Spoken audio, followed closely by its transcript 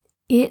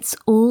It's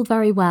all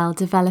very well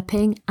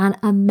developing an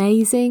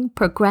amazing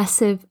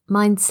progressive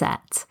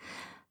mindset,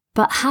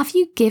 but have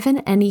you given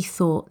any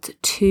thought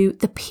to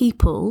the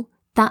people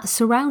that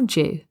surround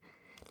you?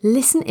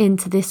 Listen in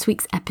to this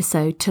week's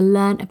episode to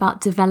learn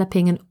about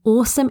developing an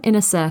awesome inner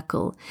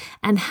circle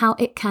and how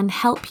it can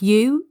help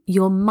you,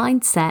 your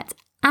mindset,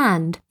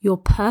 and your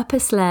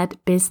purpose-led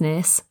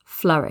business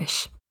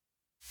flourish.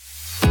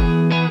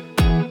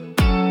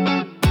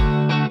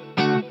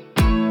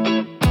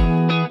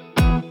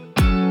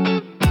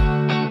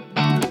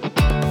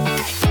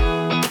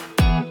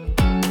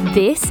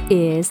 This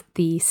is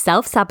the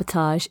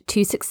Self-Sabotage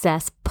to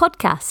Success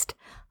podcast.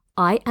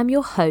 I am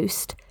your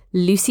host,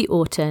 Lucy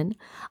Orton.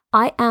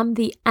 I am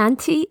the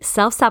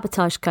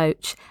anti-self-sabotage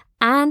coach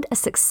and a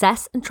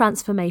success and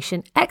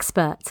transformation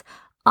expert.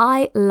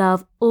 I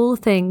love all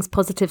things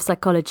positive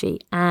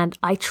psychology, and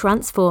I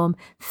transform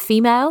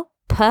female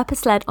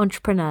purpose-led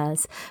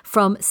entrepreneurs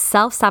from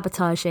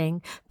self-sabotaging,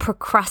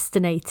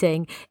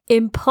 procrastinating,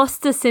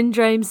 imposter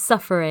syndrome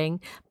suffering,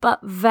 but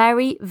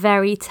very,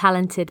 very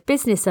talented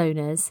business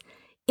owners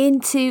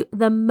into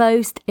the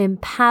most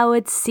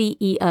empowered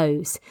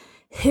CEOs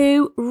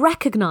who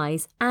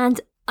recognize and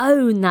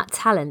own that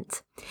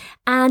talent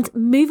and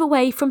move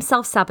away from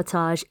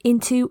self-sabotage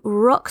into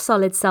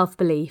rock-solid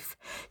self-belief,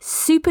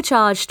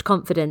 supercharged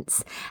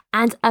confidence,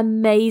 and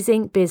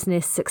amazing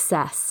business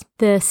success.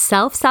 The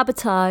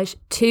Self-Sabotage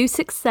to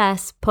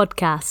Success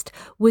podcast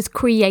was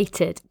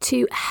created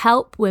to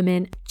help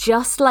women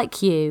just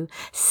like you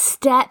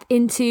step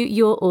into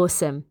your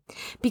awesome,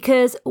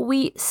 because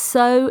we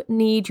so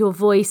need your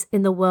voice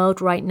in the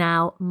world right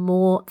now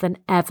more than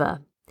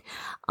ever.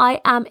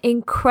 I am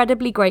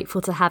incredibly grateful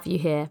to have you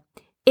here.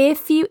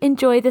 If you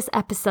enjoy this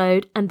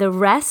episode and the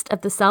rest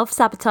of the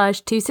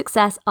Self-Sabotage to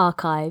Success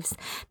archives,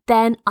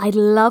 then I'd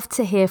love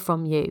to hear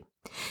from you.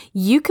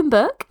 You can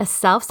book a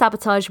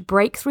self-sabotage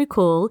breakthrough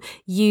call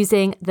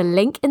using the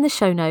link in the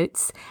show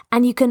notes,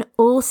 and you can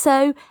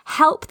also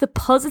help the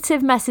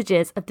positive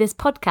messages of this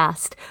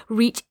podcast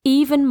reach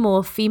even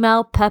more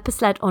female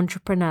purpose-led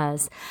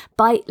entrepreneurs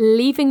by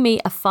leaving me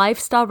a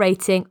 5-star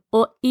rating,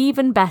 or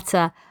even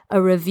better,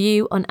 a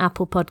review on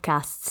Apple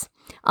Podcasts.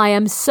 I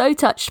am so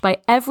touched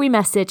by every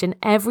message and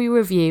every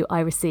review I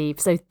receive,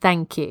 so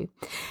thank you.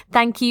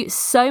 Thank you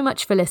so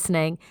much for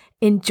listening.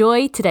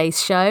 Enjoy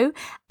today's show,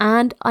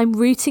 and I'm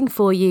rooting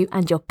for you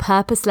and your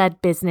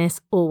purpose-led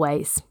business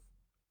always.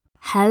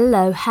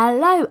 Hello,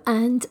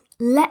 and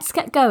let's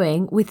get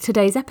going with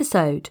today's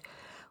episode,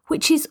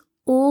 which is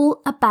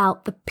all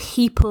about the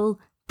people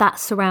that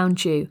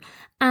surround you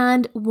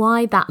and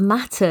why that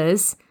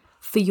matters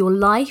for your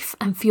life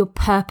and for your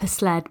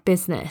purpose-led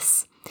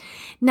business.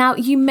 Now,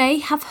 you may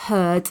have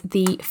heard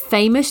the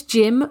famous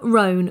Jim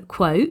Rohn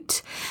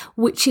quote,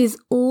 which is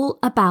all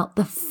about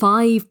the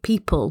 5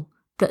 people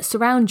that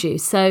surround you.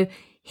 So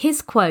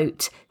his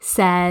quote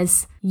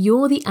says,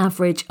 "You're the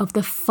average of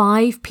the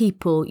 5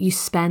 people you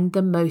spend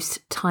the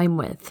most time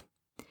with."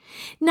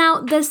 Now,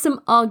 there's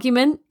some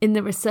argument in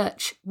the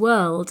research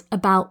world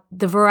about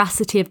the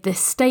veracity of this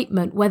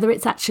statement, whether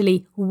it's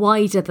actually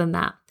wider than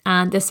that.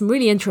 And there's some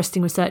really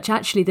interesting research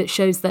actually that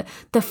shows that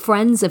the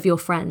friends of your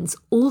friends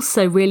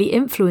also really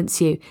influence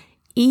you,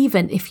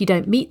 even if you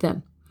don't meet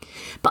them.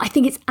 But I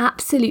think it's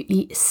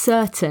absolutely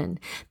certain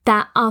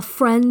that our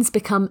friends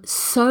become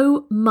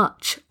so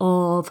much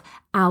of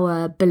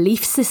our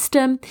belief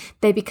system.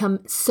 They become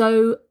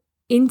so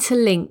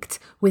interlinked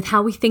with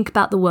how we think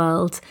about the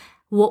world,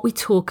 what we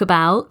talk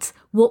about,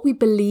 what we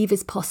believe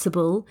is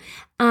possible,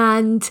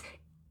 and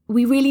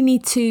we really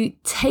need to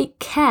take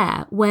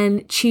care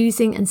when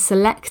choosing and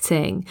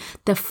selecting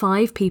the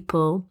 5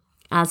 people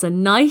as a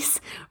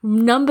nice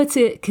number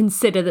to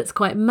consider that's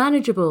quite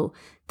manageable,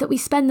 that we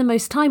spend the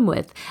most time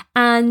with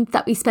and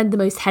that we spend the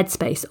most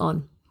headspace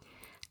on.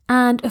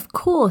 And of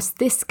course,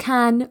 this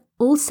can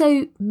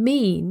also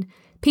mean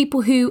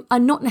people who are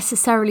not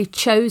necessarily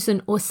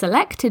chosen or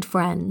selected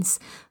friends,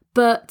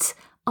 but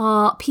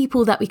are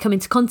people that we come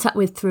into contact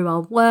with through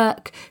our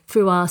work,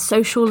 through our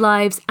social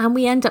lives, and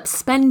we end up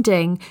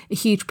spending a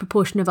huge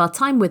proportion of our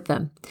time with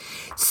them.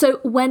 So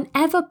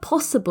whenever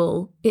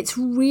possible, it's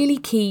really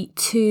key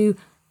to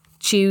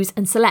choose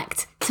and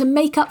select to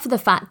make up for the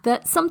fact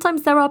that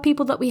sometimes there are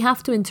people that we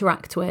have to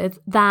interact with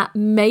that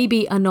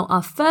maybe are not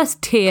our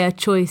first tier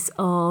choice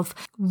of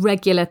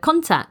regular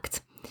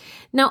contact.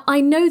 Now,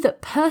 I know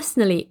that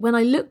personally, when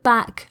I look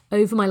back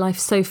over my life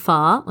so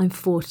far, I'm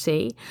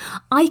 40,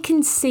 I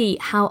can see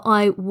how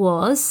I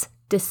was,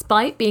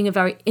 despite being a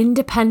very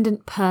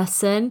independent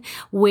person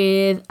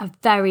with a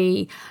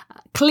very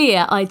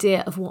clear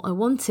idea of what I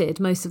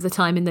wanted most of the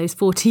time in those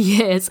 40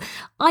 years,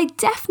 I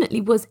definitely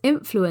was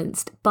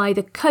influenced by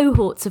the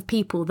cohorts of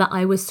people that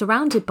I was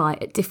surrounded by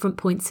at different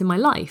points in my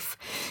life.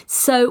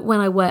 So when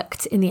I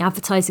worked in the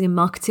advertising and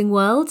marketing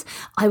world,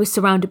 I was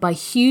surrounded by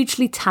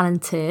hugely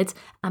talented,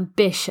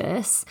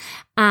 ambitious,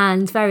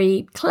 and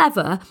very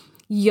clever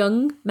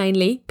young,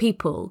 mainly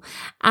people.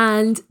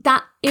 And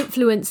that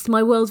influenced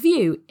my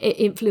worldview. It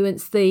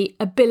influenced the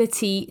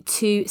ability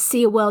to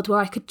see a world where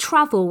I could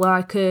travel, where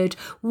I could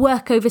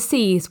work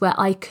overseas, where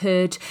I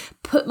could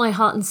put my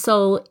heart and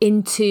soul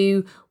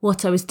into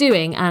what I was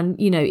doing. And,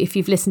 you know, if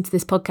you've listened to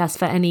this podcast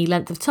for any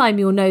length of time,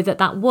 you'll know that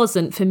that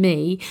wasn't for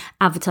me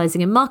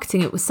advertising and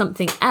marketing. It was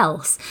something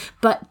else.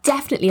 But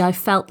definitely I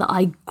felt that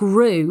I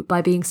grew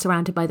by being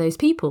surrounded by those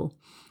people.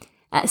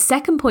 At a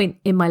second point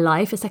in my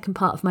life, a second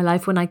part of my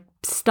life, when I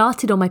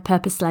started on my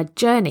purpose-led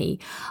journey,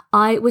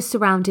 I was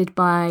surrounded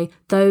by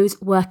those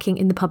working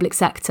in the public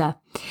sector.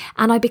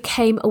 And I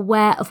became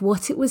aware of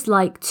what it was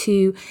like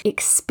to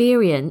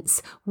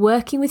experience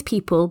working with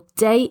people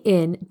day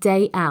in,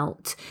 day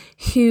out,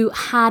 who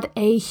had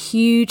a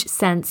huge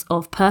sense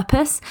of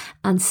purpose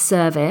and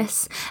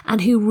service,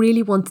 and who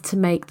really wanted to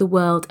make the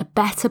world a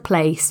better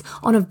place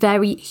on a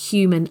very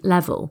human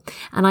level.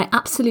 And I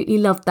absolutely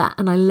loved that.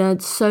 And I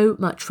learned so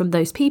much from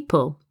those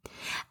people.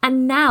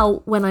 And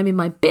now when I'm in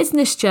my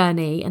business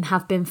journey and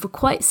have been for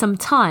quite some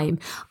time,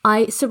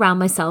 I surround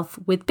myself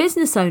with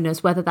business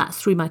owners, whether that's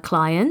through my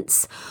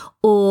clients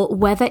or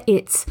whether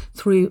it's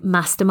through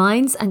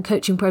masterminds and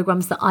coaching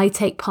programs that I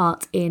take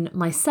part in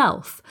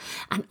myself.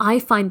 And I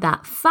find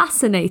that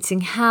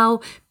fascinating,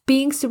 how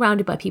being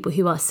surrounded by people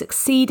who are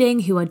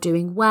succeeding, who are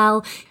doing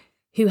well,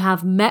 who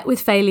have met with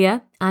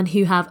failure and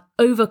who have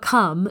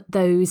overcome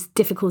those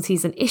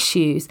difficulties and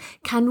issues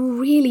can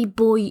really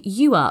buoy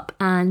you up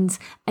and,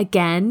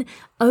 again,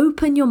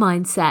 open your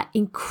mindset,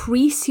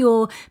 increase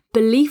your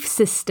belief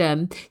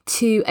system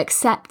to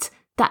accept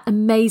that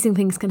amazing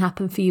things can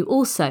happen for you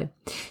also.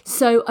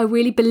 So I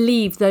really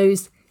believe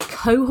those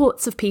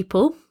cohorts of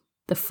people,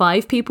 the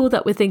 5 people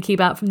that we're thinking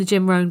about from the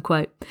Jim Rohn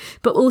quote,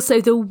 but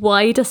also the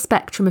wider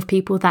spectrum of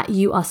people that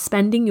you are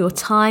spending your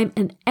time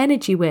and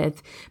energy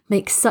with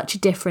makes such a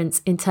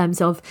difference in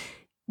terms of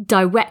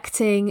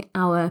directing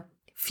our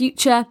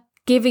future,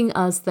 giving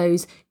us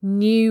those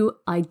new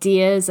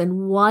ideas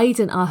and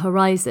widen our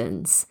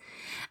horizons.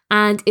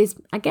 And is,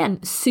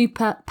 again,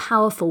 super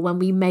powerful when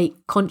we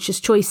make conscious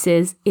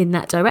choices in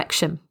that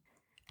direction.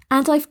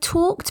 And I've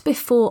talked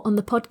before on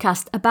the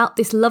podcast about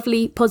this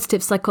lovely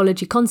positive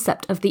psychology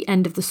concept of the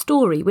end of the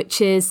story, which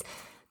is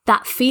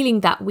that feeling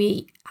that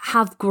we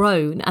have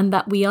grown and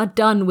that we are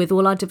done with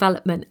all our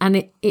development.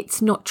 And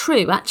it's not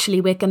true.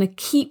 Actually, we're going to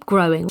keep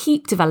growing,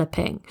 keep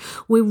developing.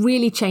 We're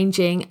really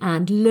changing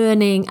and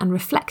learning and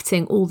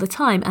reflecting all the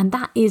time. And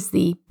that is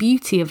the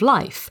beauty of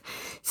life.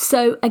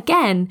 So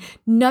again,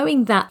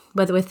 knowing that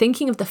whether we're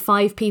thinking of the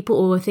 5 people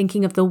or we're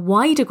thinking of the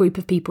wider group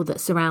of people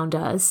that surround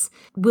us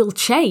will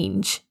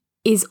change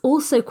is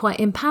also quite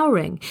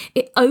empowering.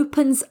 It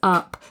opens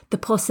up the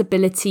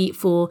possibility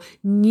for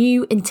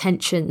new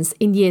intentions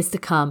in years to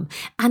come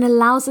and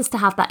allows us to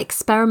have that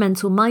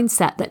experimental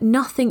mindset that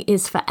nothing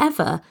is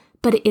forever,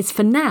 but it is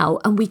for now.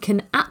 And we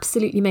can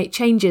absolutely make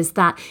changes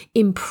that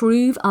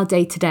improve our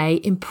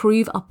day-to-day,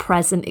 improve our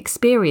present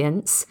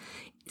experience,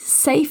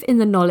 safe in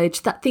the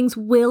knowledge that things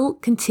will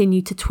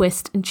continue to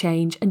twist and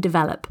change and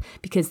develop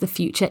because the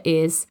future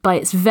is, by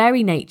its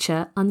very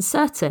nature,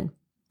 uncertain.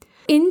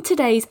 In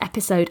today's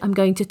episode, I'm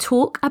going to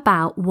talk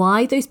about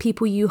why those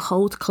people you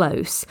hold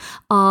close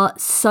are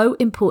so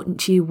important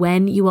to you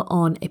when you are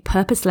on a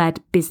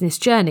purpose-led business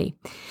journey.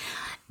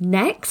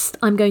 Next,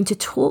 I'm going to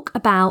talk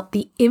about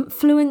the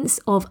influence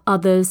of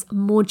others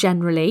more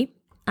generally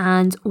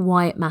and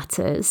why it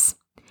matters.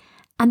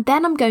 And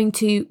then I'm going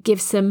to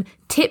give some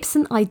tips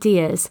and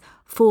ideas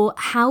for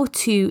how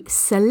to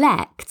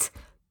select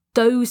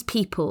those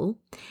people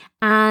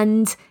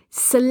and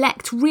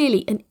select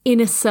really an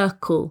inner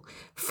circle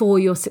for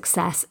your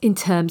success in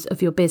terms of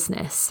your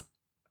business.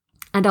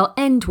 And I'll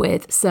end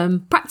with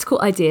some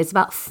practical ideas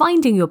about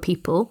finding your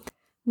people.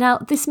 Now,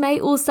 this may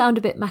all sound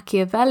a bit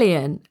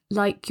Machiavellian,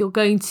 like you're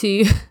going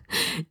to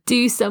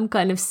do some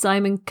kind of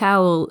Simon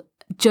Cowell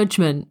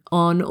judgment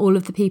on all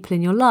of the people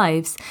in your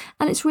lives.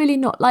 And it's really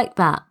not like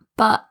that.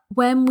 But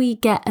when we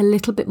get a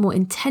little bit more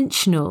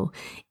intentional,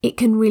 it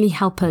can really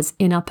help us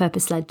in our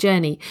purpose-led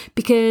journey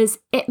because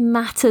it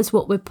matters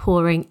what we're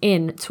pouring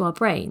into our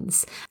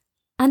brains.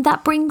 And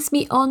that brings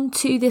me on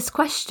to this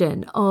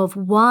question of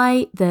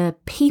why the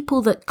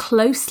people that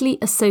closely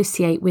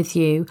associate with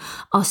you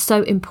are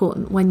so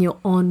important when you're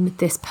on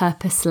this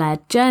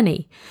purpose-led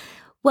journey.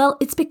 Well,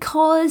 it's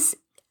because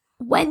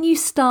when you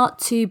start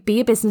to be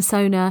a business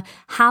owner,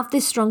 have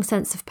this strong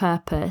sense of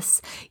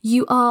purpose,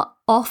 you are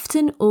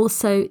often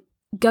also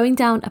going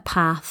down a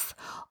path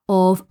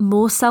of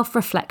more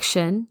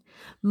self-reflection,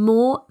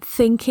 more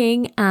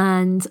thinking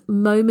and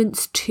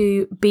moments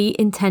to be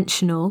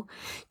intentional,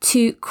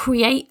 to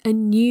create a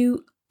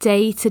new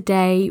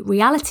day-to-day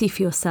reality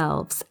for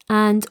yourselves.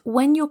 And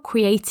when you're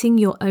creating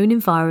your own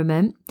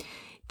environment,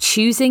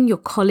 choosing your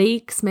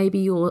colleagues, maybe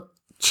you're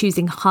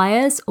choosing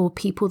hires or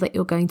people that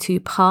you're going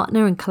to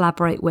partner and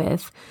collaborate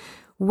with,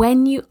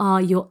 when you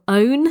are your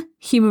own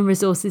human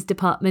resources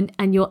department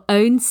and your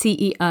own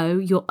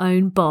CEO, your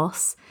own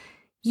boss,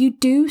 you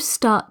do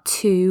start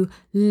to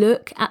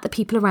look at the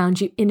people around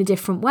you in a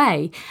different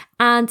way.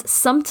 And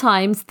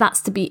sometimes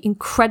that's to be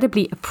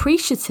incredibly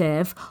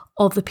appreciative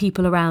of the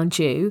people around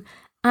you.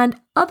 And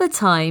other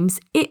times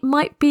it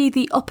might be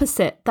the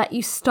opposite, that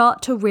you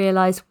start to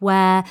realize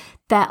where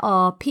there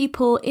are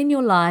people in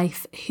your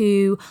life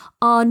who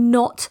are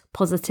not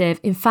positive.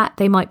 In fact,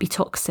 they might be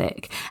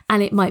toxic,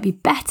 and it might be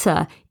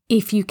better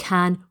if you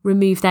can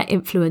remove their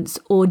influence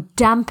or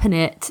dampen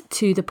it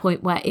to the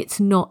point where it's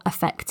not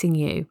affecting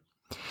you.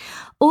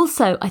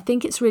 Also, I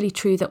think it's really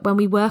true that when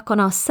we work on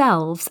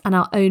ourselves and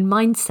our own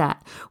mindset,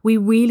 we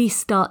really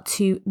start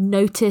to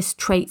notice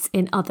traits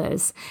in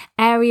others,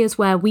 areas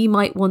where we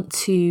might want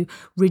to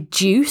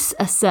reduce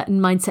a certain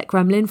mindset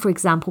gremlin, for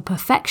example,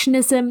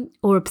 perfectionism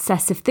or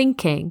obsessive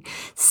thinking.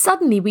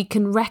 Suddenly we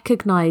can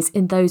recognize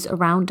in those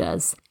around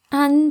us,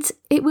 and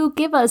it will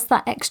give us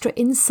that extra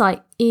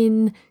insight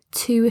into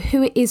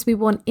who it is we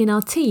want in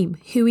our team,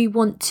 who we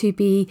want to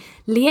be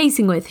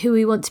liaising with, who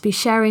we want to be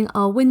sharing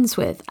our wins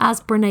with. As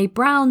Brené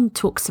Brown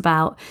talks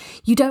about,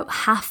 you don't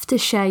have to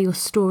share your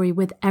story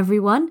with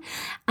everyone.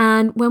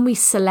 And when we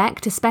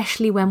select,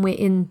 especially when we're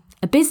in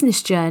a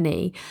business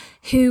journey,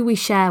 who we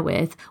share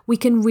with, we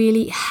can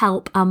really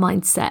help our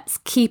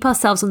mindsets keep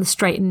ourselves on the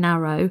straight and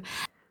narrow,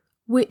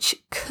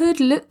 which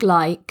could look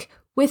like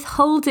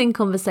withholding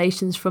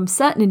conversations from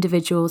certain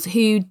individuals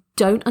who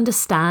don't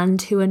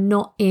understand, who are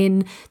not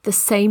in the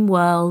same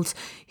world,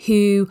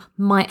 who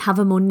might have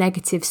a more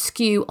negative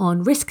skew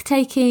on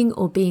risk-taking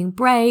or being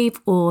brave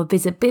or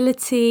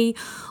visibility,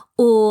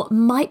 or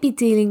might be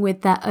dealing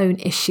with their own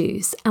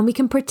issues. And we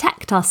can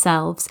protect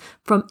ourselves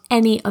from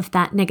any of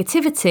that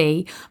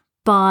negativity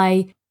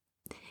by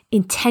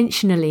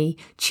intentionally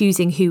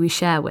choosing who we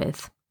share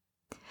with.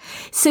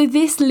 So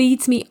this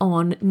leads me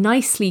on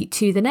nicely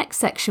to the next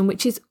section,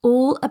 which is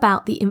all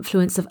about the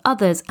influence of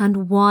others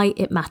and why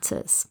it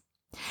matters.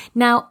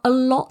 Now, a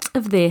lot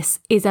of this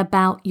is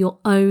about your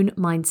own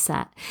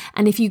mindset.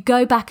 And if you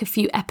go back a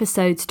few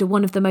episodes to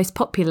one of the most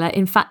popular,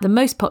 in fact, the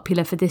most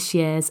popular for this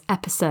year's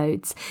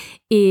episodes,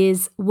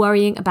 is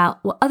worrying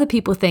about what other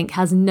people think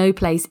has no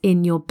place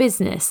in your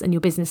business and your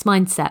business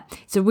mindset.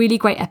 It's a really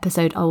great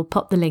episode. I will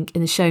pop the link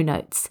in the show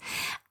notes.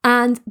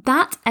 And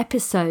that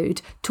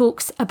episode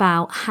talks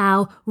about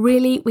how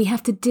really we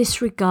have to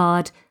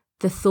disregard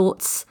the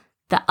thoughts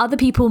that other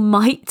people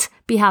might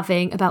be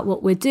having about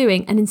what we're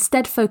doing and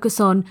instead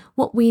focus on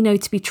what we know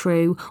to be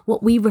true,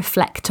 what we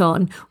reflect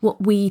on,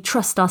 what we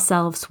trust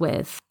ourselves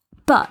with.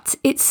 But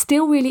it's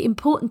still really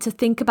important to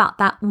think about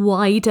that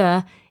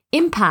wider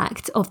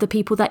impact of the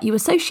people that you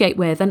associate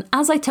with. And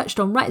as I touched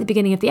on right at the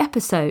beginning of the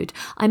episode,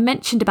 I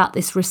mentioned about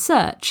this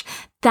research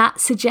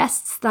that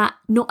suggests that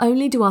not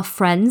only do our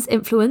friends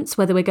influence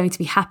whether we're going to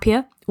be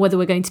happier, whether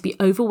we're going to be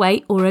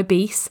overweight or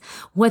obese,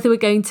 whether we're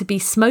going to be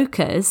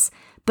smokers,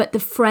 but the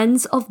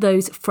friends of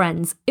those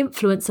friends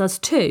influence us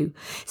too.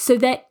 So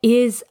there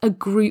is a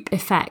group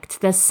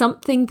effect. There's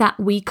something that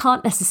we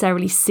can't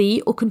necessarily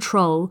see or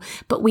control,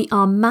 but we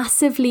are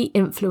massively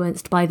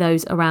influenced by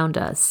those around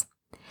us.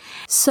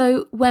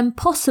 So when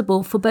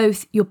possible, for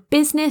both your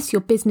business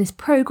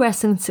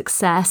progress and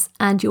success,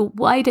 and your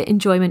wider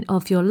enjoyment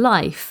of your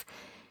life,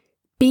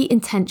 be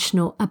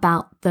intentional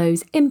about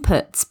those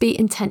inputs. Be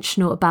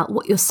intentional about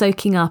what you're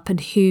soaking up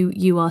and who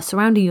you are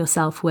surrounding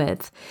yourself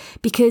with,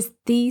 because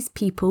these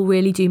people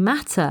really do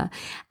matter.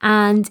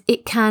 And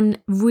it can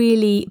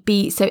really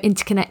be so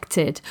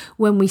interconnected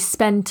when we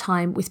spend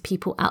time with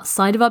people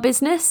outside of our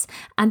business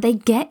and they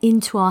get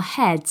into our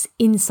heads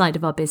inside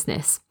of our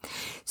business.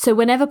 So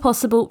whenever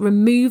possible,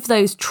 remove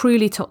those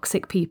truly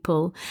toxic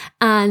people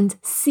and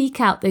seek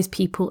out those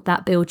people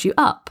that build you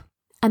up.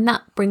 And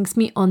that brings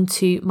me on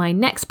to my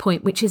next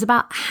point, which is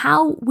about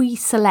how we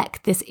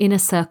select this inner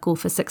circle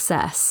for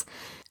success.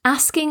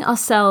 Asking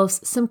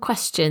ourselves some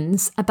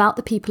questions about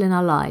the people in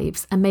our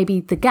lives and maybe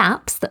the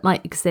gaps that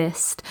might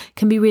exist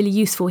can be really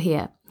useful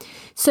here.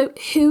 So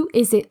who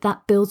is it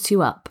that builds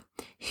you up?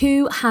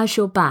 Who has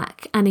your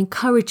back and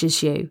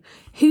encourages you?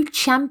 Who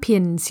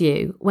champions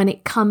you when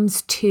it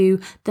comes to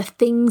the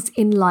things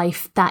in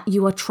life that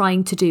you are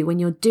trying to do, when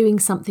you're doing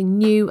something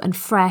new and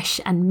fresh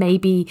and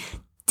maybe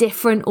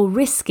different or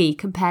risky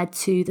compared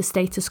to the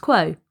status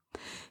quo?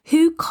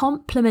 Who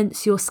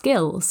complements your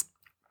skills?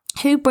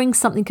 Who brings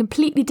something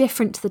completely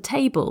different to the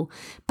table,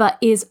 but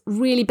is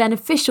really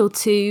beneficial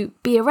to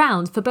be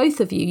around for both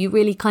of you? You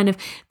really kind of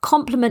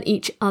complement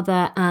each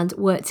other and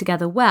work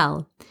together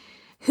well.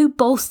 Who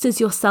bolsters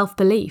your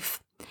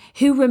self-belief?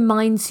 Who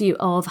reminds you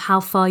of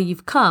how far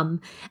you've come?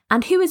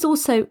 And who is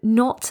also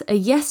not a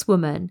yes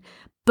woman,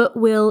 but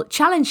will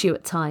challenge you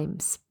at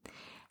times?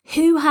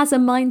 Who has a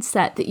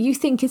mindset that you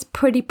think is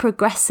pretty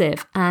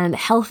progressive and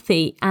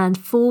healthy and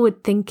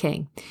forward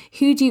thinking?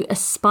 Who do you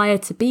aspire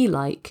to be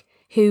like?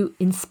 Who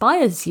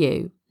inspires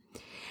you?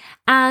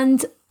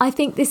 And I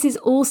think this is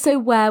also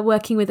where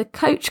working with a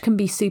coach can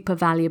be super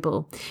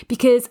valuable,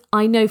 because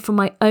I know from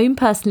my own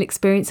personal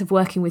experience of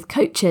working with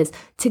coaches,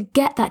 to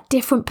get that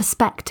different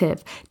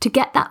perspective, to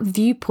get that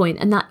viewpoint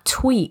and that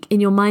tweak in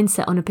your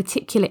mindset on a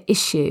particular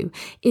issue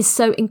is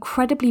so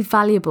incredibly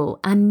valuable,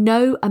 and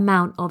no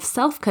amount of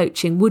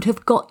self-coaching would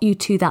have got you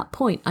to that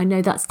point. I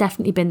know that's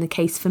definitely been the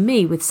case for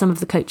me with some of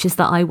the coaches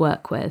that I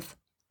work with.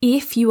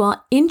 If you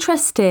are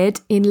interested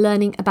in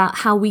learning about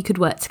how we could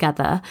work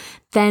together,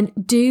 then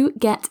do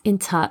get in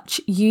touch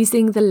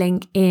using the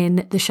link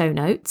in the show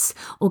notes,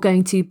 or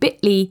going to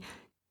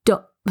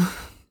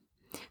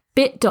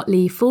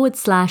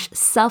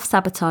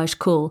bit.ly/self-sabotage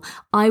call.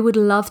 I would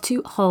love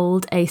to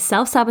hold a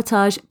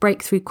self-sabotage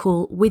breakthrough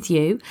call with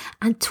you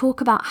and talk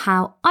about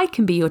how I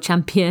can be your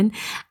champion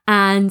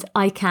and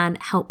I can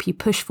help you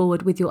push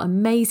forward with your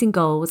amazing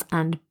goals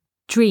and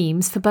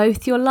dreams for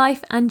both your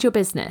life and your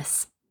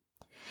business.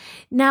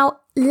 Now,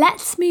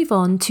 let's move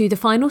on to the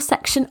final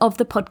section of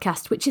the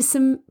podcast, which is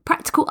some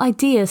practical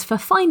ideas for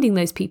finding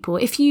those people.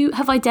 If you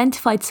have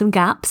identified some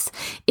gaps,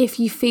 if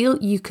you feel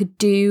you could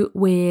do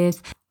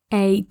with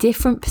a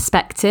different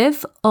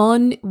perspective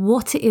on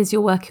what it is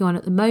you're working on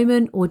at the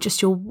moment, or just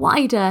your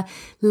wider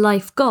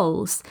life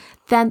goals,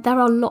 then there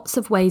are lots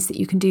of ways that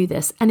you can do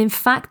this. And in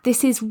fact,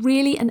 this is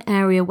really an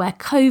area where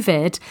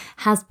COVID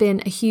has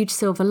been a huge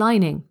silver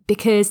lining,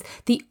 because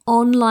the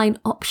online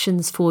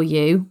options for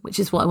you, which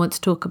is what I want to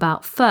talk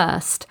about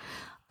first,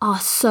 are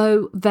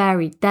so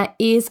varied. There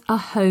is a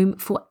home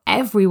for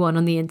everyone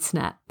on the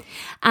internet.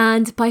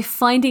 And by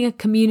finding a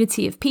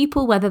community of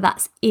people, whether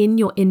that's in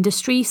your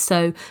industry.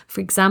 So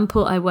for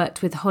example, I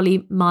worked with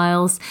Holly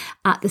Miles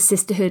at the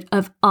Sisterhood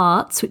of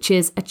Arts, which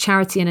is a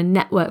charity and a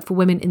network for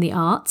women in the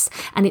arts.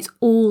 And it's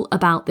all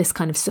about this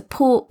kind of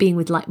support, being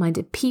with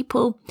like-minded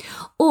people,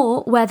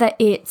 or whether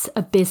it's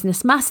a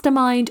business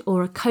mastermind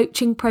or a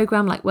coaching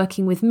program like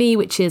working with me,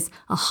 which is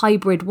a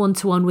hybrid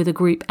one-to-one with a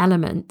group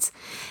element.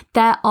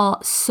 There are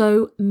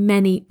so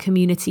many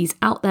communities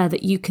out there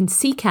that you can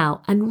seek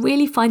out and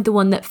really find the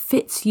one that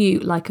fits you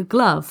like a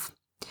glove.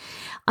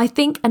 I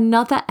think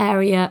another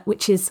area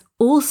which is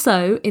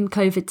also in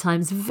COVID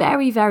times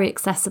very, very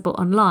accessible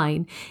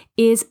online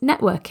is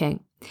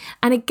networking.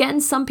 And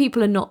again, some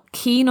people are not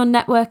keen on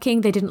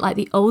networking. They didn't like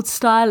the old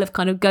style of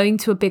kind of going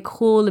to a big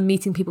hall and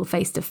meeting people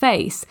face to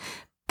face.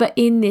 But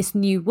in this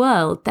new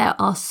world, there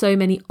are so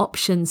many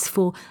options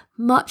for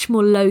much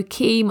more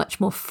low-key, much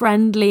more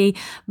friendly,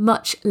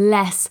 much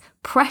less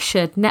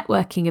pressured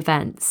networking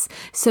events.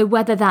 So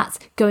whether that's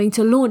going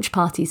to launch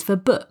parties for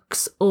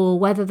books, or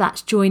whether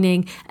that's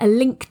joining a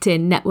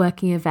LinkedIn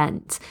networking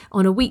event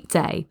on a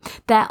weekday,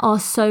 there are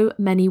so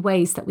many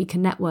ways that we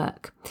can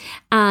network.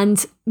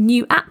 And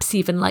new apps,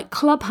 even like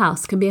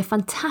Clubhouse, can be a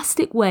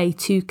fantastic way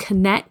to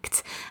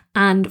connect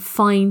and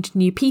find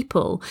new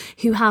people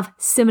who have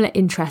similar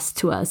interests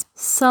to us.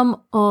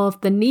 Some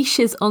of the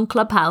niches on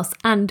Clubhouse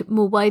and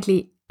more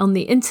widely on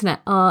the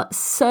internet are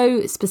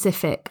so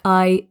specific.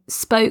 I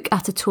spoke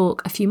at a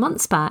talk a few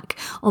months back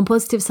on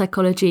positive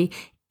psychology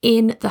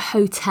in the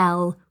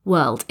hotel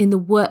world, in the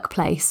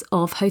workplace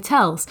of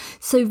hotels.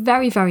 So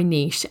very, very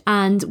niche,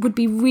 and would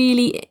be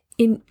really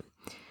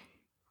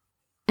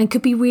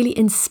could be really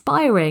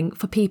inspiring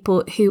for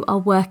people who are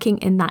working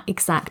in that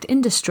exact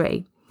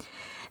industry.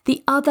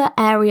 The other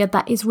area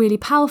that is really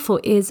powerful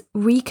is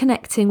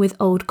reconnecting with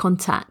old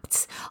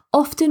contacts.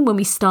 Often when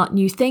we start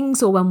new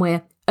things, or when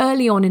we're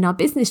early on in our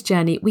business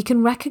journey, we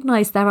can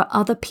recognize there are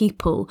other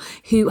people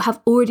who have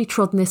already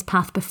trodden this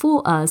path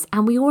before us,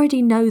 and we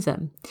already know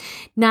them.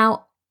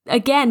 Now,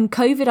 again,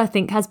 COVID, I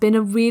think, has been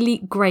a really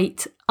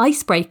great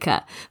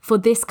icebreaker for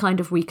this kind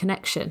of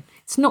reconnection.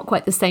 It's not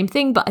quite the same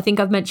thing, but I think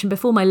I've mentioned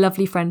before my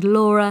lovely friend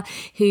Laura,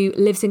 who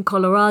lives in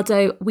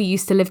Colorado. We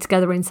used to live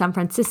together in San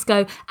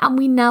Francisco, and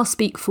we now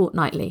speak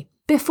fortnightly.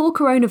 Before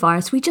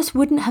coronavirus, we just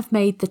wouldn't have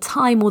made the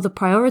time or the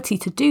priority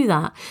to do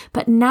that.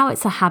 But now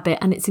it's a habit,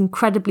 and it's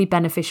incredibly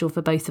beneficial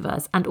for both of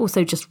us, and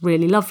also just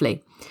really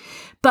lovely.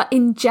 But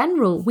in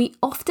general, we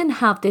often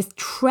have this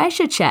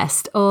treasure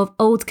chest of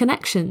old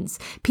connections,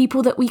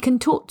 people that we can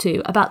talk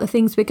to about the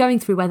things we're going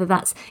through, whether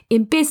that's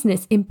in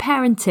business, in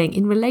parenting,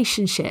 in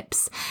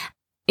relationships.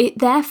 It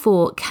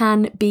therefore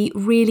can be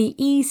really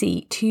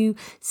easy to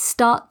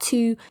start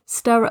to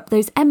stir up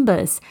those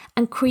embers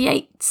and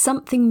create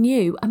something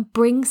new and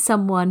bring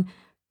someone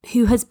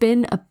who has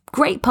been a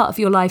great part of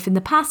your life in the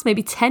past,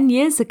 maybe 10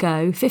 years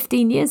ago,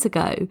 15 years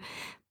ago,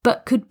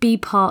 but could be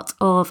part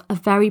of a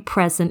very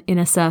present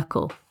inner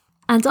circle.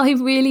 And I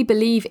really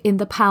believe in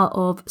the power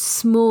of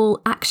small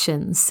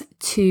actions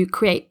to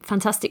create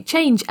fantastic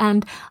change.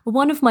 And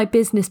one of my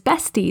business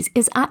besties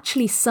is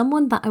actually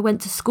someone that I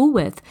went to school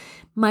with.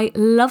 My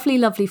lovely,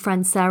 lovely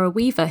friend, Sarah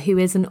Weaver, who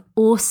is an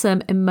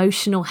awesome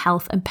emotional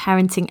health and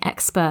parenting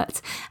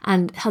expert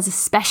and has a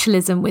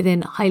specialism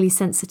within highly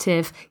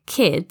sensitive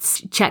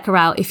kids. Check her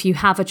out if you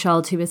have a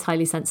child who is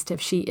highly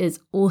sensitive. She is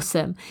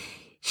awesome.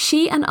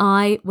 She and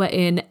I were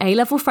in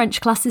A-level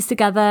French classes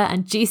together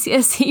and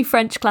GCSE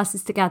French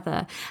classes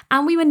together,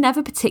 and we were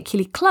never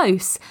particularly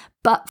close.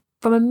 But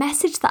from a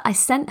message that I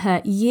sent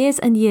her years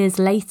and years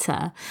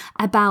later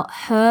about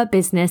her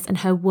business and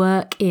her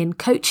work in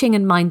coaching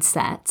and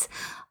mindset,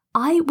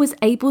 I was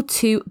able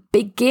to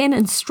begin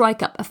and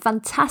strike up a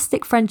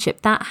fantastic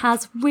friendship that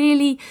has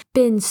really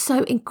been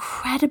so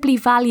incredibly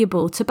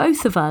valuable to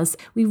both of us.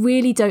 We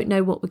really don't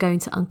know what we're going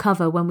to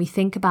uncover when we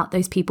think about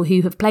those people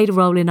who have played a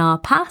role in our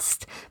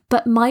past,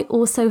 but might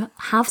also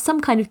have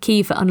some kind of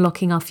key for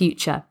unlocking our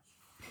future.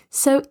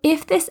 So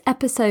if this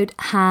episode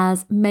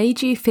has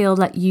made you feel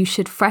like you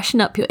should freshen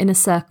up your inner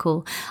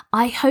circle,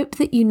 I hope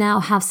that you now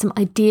have some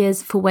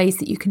ideas for ways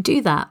that you can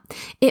do that.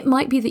 It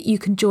might be that you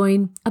can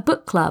join a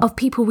book club of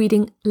people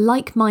reading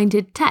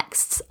like-minded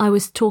texts. I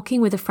was talking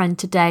with a friend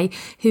today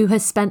who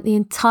has spent the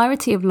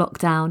entirety of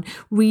lockdown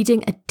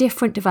reading a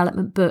different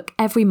development book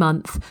every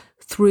month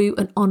through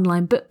an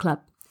online book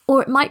club.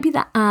 Or it might be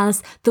that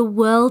as the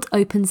world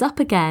opens up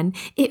again,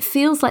 it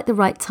feels like the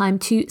right time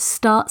to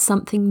start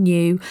something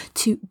new,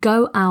 to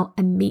go out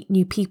and meet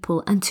new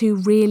people, and to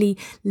really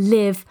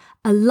live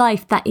a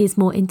life that is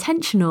more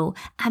intentional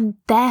and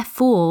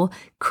therefore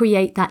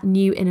create that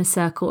new inner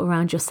circle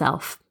around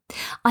yourself.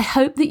 I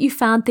hope that you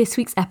found this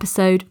week's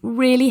episode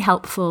really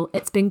helpful.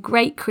 It's been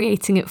great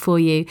creating it for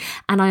you,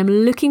 and I am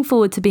looking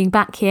forward to being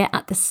back here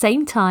at the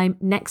same time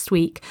next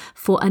week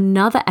for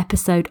another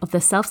episode of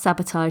the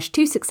Self-Sabotage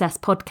to Success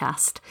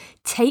podcast.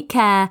 Take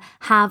care,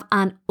 have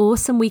an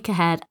awesome week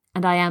ahead,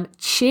 and I am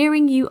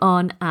cheering you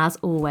on as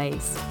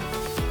always.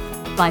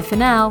 Bye for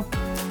now.